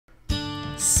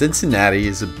Cincinnati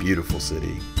is a beautiful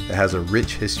city. It has a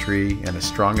rich history and a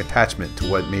strong attachment to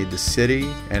what made the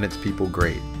city and its people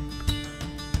great.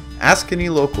 Ask any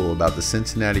local about the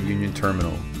Cincinnati Union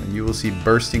Terminal and you will see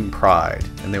bursting pride,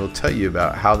 and they will tell you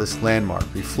about how this landmark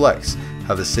reflects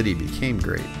how the city became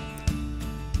great.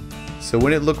 So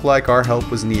when it looked like our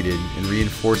help was needed in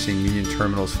reinforcing Union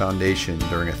Terminal's foundation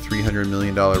during a $300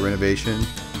 million renovation,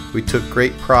 we took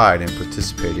great pride in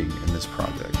participating in this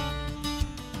project.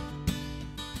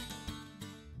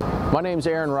 My name is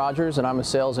Aaron Rogers and I'm a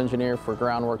sales engineer for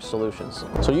Groundworks Solutions.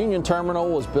 So Union Terminal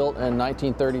was built in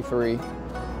 1933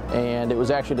 and it was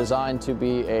actually designed to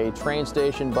be a train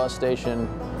station, bus station,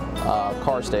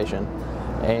 car station.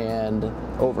 And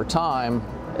over time,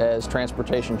 as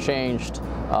transportation changed,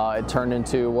 it turned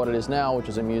into what it is now, which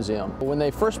is a museum. When they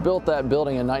first built that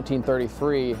building in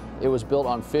 1933, it was built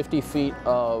on 50 feet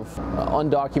of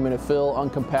undocumented fill,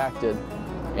 uncompacted,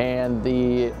 and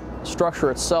the structure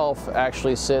itself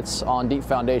actually sits on deep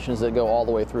foundations that go all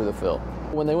the way through the fill.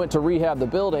 When they went to rehab the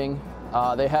building,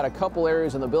 they had a couple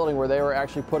areas in the building where they were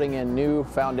actually putting in new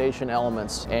foundation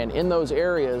elements, and in those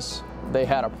areas they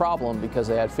had a problem because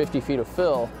they had 50 feet of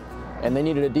fill and they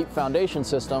needed a deep foundation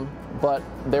system, but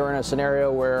they were in a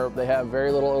scenario where they have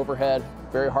very little overhead,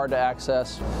 very hard to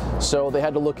access, so they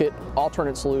had to look at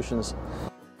alternate solutions.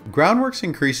 Groundworks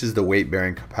increases the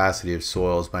weight-bearing capacity of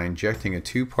soils by injecting a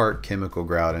two-part chemical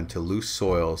grout into loose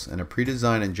soils in a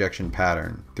pre-designed injection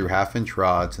pattern through half-inch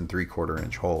rods and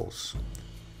 3/4-inch holes.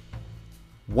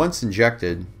 Once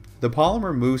injected, the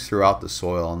polymer moves throughout the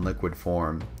soil in liquid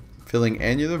form, filling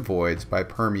annular voids by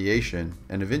permeation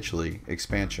and eventually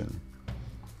expansion.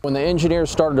 When the engineers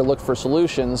started to look for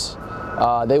solutions,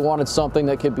 they wanted something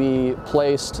that could be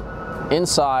placed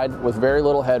inside with very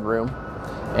little headroom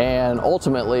and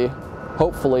ultimately,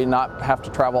 hopefully, not have to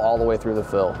travel all the way through the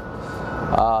fill.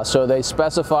 So they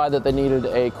specified that they needed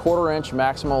a 1/4-inch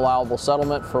maximum allowable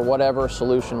settlement for whatever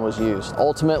solution was used.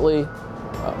 Ultimately,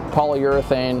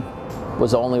 polyurethane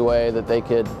was the only way that they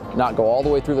could not go all the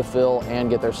way through the fill and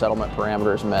get their settlement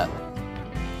parameters met.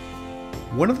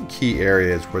 One of the key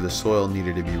areas where the soil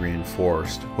needed to be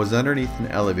reinforced was underneath an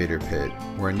elevator pit,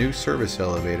 where a new service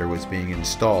elevator was being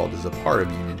installed as a part of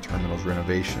Union Terminal's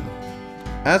renovation.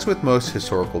 As with most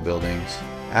historical buildings,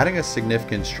 adding a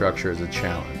significant structure is a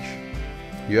challenge.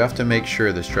 You have to make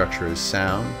sure the structure is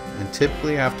sound and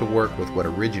typically have to work with what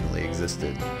originally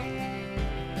existed.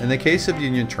 In the case of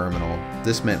Union Terminal,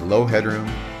 this meant low headroom,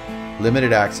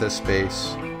 limited access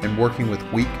space, and working with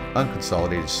weak,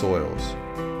 unconsolidated soils.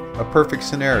 A perfect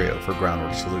scenario for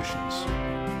Groundwork Solutions.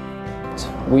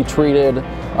 We treated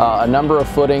a number of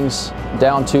footings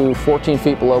down to 14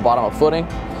 feet below bottom of footing.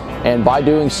 And by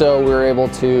doing so, we were able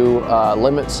to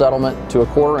limit settlement to a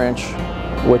 1/4-inch,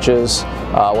 which is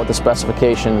what the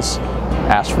specifications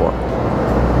asked for.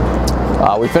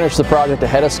 We finished the project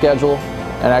ahead of schedule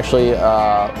and actually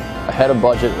ahead of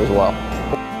budget as well.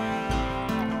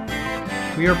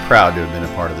 We are proud to have been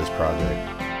a part of this project,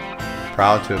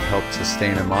 proud to have helped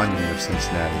sustain a monument of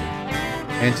Cincinnati,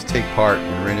 and to take part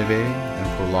in renovating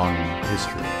and prolonging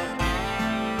history.